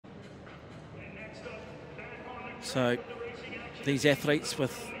So these athletes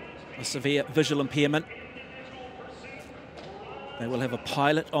with a severe visual impairment, they will have a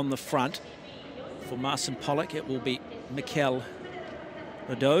pilot on the front. For Marcin Polak, it will be Mikel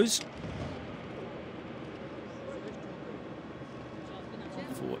Rodoz.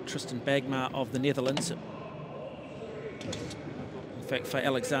 For Tristan Bagma of the Netherlands, in fact, for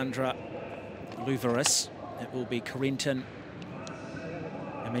Alexandre Louveras, it will be Corentin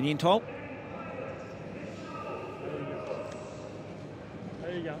Amenientol.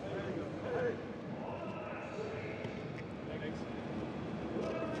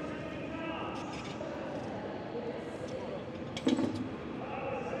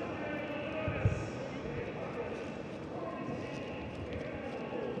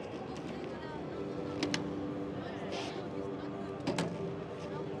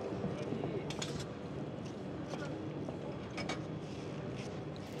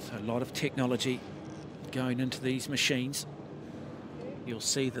 A lot of technology going into these machines. You'll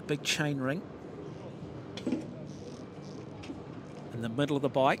see the big chain ring in the middle of the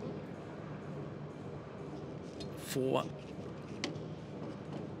bike for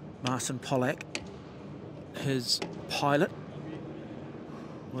Marcin Polak. His pilot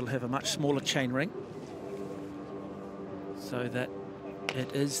will have a much smaller chain ring so that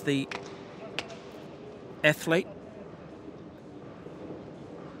it is the athlete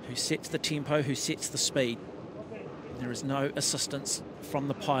who sets the tempo, who sets the speed. There is no assistance from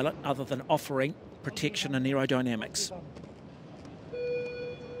the pilot other than offering protection and aerodynamics.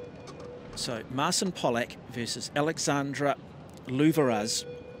 So Marcin Polak versus Alexandre Louveras,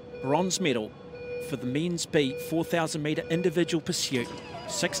 bronze medal for the men's B 4,000 metre individual pursuit.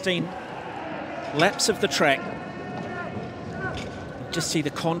 16 laps of the track. Just see the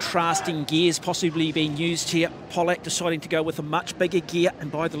contrasting gears possibly being used here. Polak deciding to go with a much bigger gear, and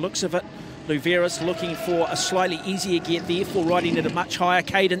by the looks of it, Louveras looking for a slightly easier gear, therefore riding at a much higher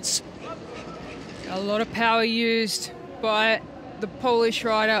cadence. A lot of power used by the Polish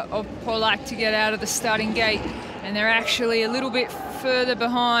rider of Polak to get out of the starting gate, and they're actually a little bit further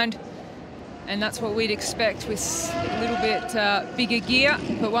behind, and that's what we'd expect with a little bit bigger gear.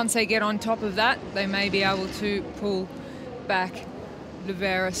 But once they get on top of that, they may be able to pull back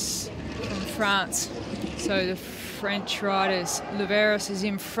Louveras from France. So the French riders, Louveras is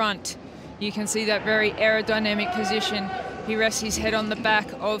in front. You can see that very aerodynamic position. He rests his head on the back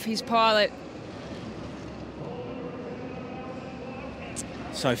of his pilot.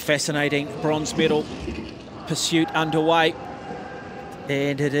 So fascinating bronze medal pursuit underway.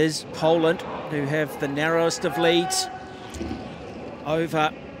 And it is Poland who have the narrowest of leads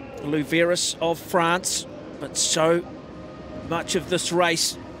over Louveras of France, but so much of this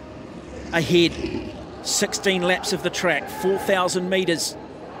race ahead. 16 laps of the track, 4,000 metres.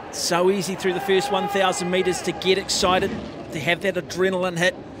 So easy through the first 1,000 metres to get excited, to have that adrenaline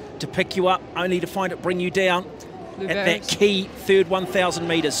hit, to pick you up, only to find it bring you down at that key third 1,000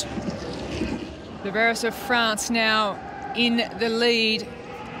 metres. Louveras of France now in the lead.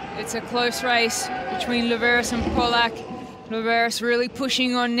 It's a close race between Louveras and Polak. Louveras really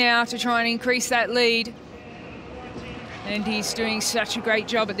pushing on now to try and increase that lead. And he's doing such a great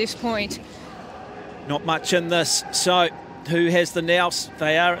job at this point. Not much in this. So who has the nous?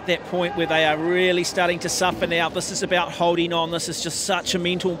 They are at that point where they are really starting to suffer now. This is about holding on. This is just such a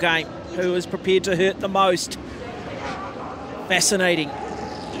mental game. Who is prepared to hurt the most? Fascinating.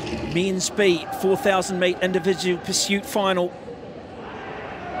 Men's B 4,000 metre individual pursuit final.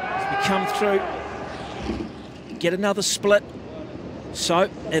 As we come through, get another split. So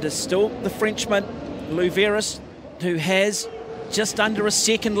it is still the Frenchman, Louveras, who has just under a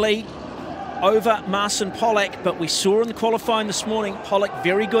second lead over Marcin Polak, but we saw in the qualifying this morning, Polak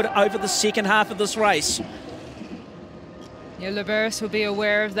very good over the second half of this race. Yeah, Louveras will be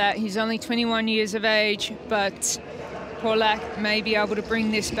aware of that. He's only 21 years of age, but Polak may be able to bring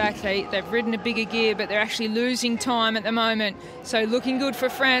this back. They've ridden a bigger gear, but they're actually losing time at the moment. So looking good for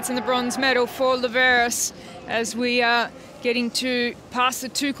France and the bronze medal for Louveras as we are getting to past the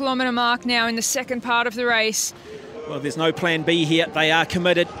 2 kilometre mark now in the second part of the race. Well, there's no plan B here. They are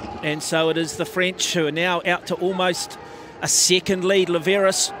committed, and so it is the French who are now out to almost a second lead.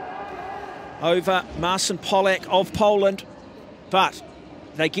 Louveras over Marcin Polak of Poland, but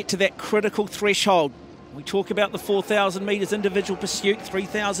they get to that critical threshold. We talk about the 4,000 metres individual pursuit,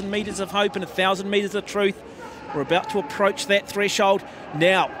 3,000 metres of hope and 1,000 metres of truth. We're about to approach that threshold.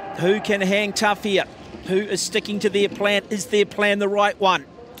 Now, who can hang tough here? Who is sticking to their plan? Is their plan the right one?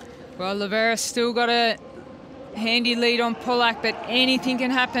 Well, Louveras still got a handy lead on Polak, but anything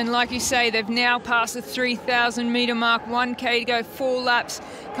can happen. Like you say, they've now passed the 3,000 metre mark, 1K to go, 4 laps,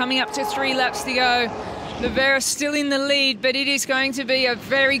 coming up to 3 laps to go. Lluvera's still in the lead, but it is going to be a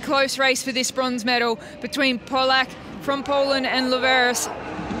very close race for this bronze medal between Polak from Poland and Lluvera's.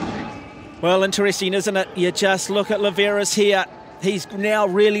 Well, interesting, isn't it? You just look at Lluvera's here. He's now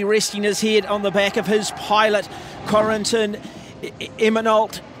really resting his head on the back of his pilot, Corentin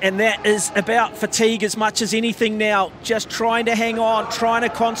Eminalt, and that is about fatigue as much as anything now. Just trying to hang on, trying to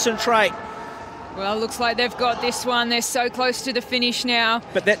concentrate. Well, looks like they've got this one. They're so close to the finish now.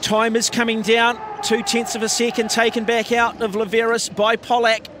 But that time is coming down. 0.2 of a second taken back out of Lluvera's by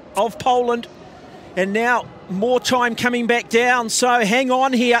Polak of Poland. And now more time coming back down. So hang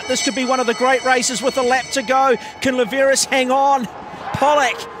on here. This could be one of the great races with a lap to go. Can Lluvera's hang on?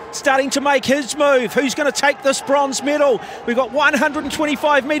 Polak starting to make his move. Who's going to take this bronze medal? We've got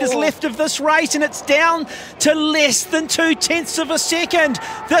 125 metres left of this race, and it's down to less than 0.2 of a second.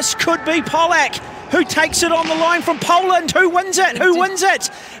 This could be Polak who takes it on the line from Poland. Who wins it? Who wins it?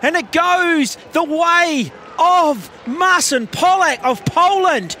 And it goes the way of Marcin Polak of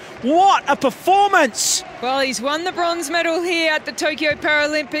Poland. What a performance! Well, he's won the bronze medal here at the Tokyo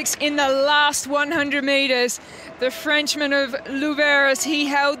Paralympics in the last 100 metres. The Frenchman of Lluvera's, he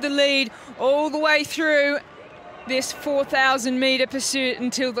held the lead all the way through this 4,000 metre pursuit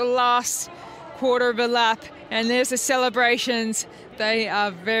until the last quarter of a lap. And there's the celebrations. They are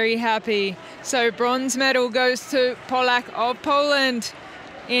very happy. So bronze medal goes to Polak of Poland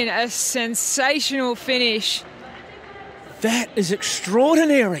in a sensational finish. That is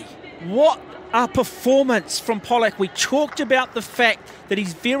extraordinary. What a performance from Polak. We talked about the fact that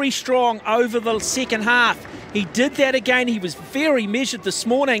he's very strong over the second half. He did that again. He was very measured this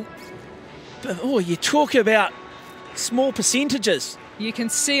morning. But, oh, you talk about small percentages. You can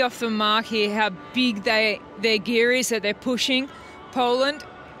see off the mark here how big their gear is that they're pushing. Poland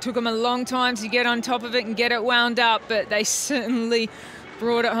took them a long time to get on top of it and get it wound up, but they certainly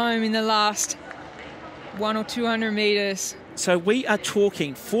brought it home in the last 100 or 200 metres. So we are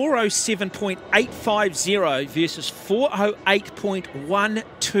talking 407.850 versus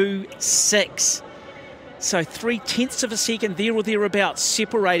 408.126. So 0.3 of a second there or thereabouts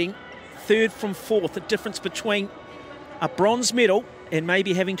separating third from fourth. The difference between a bronze medal and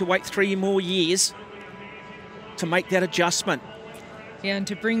maybe having to wait 3 more years to make that adjustment. Yeah, and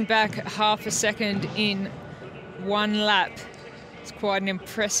to bring back half a second in one lap, it's quite an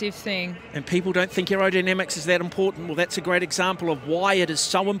impressive thing. And people don't think aerodynamics is that important. Well, that's a great example of why it is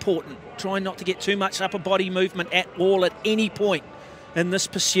so important. Trying not to get too much upper body movement at all at any point in this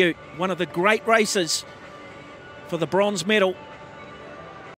pursuit. One of the great races for the bronze medal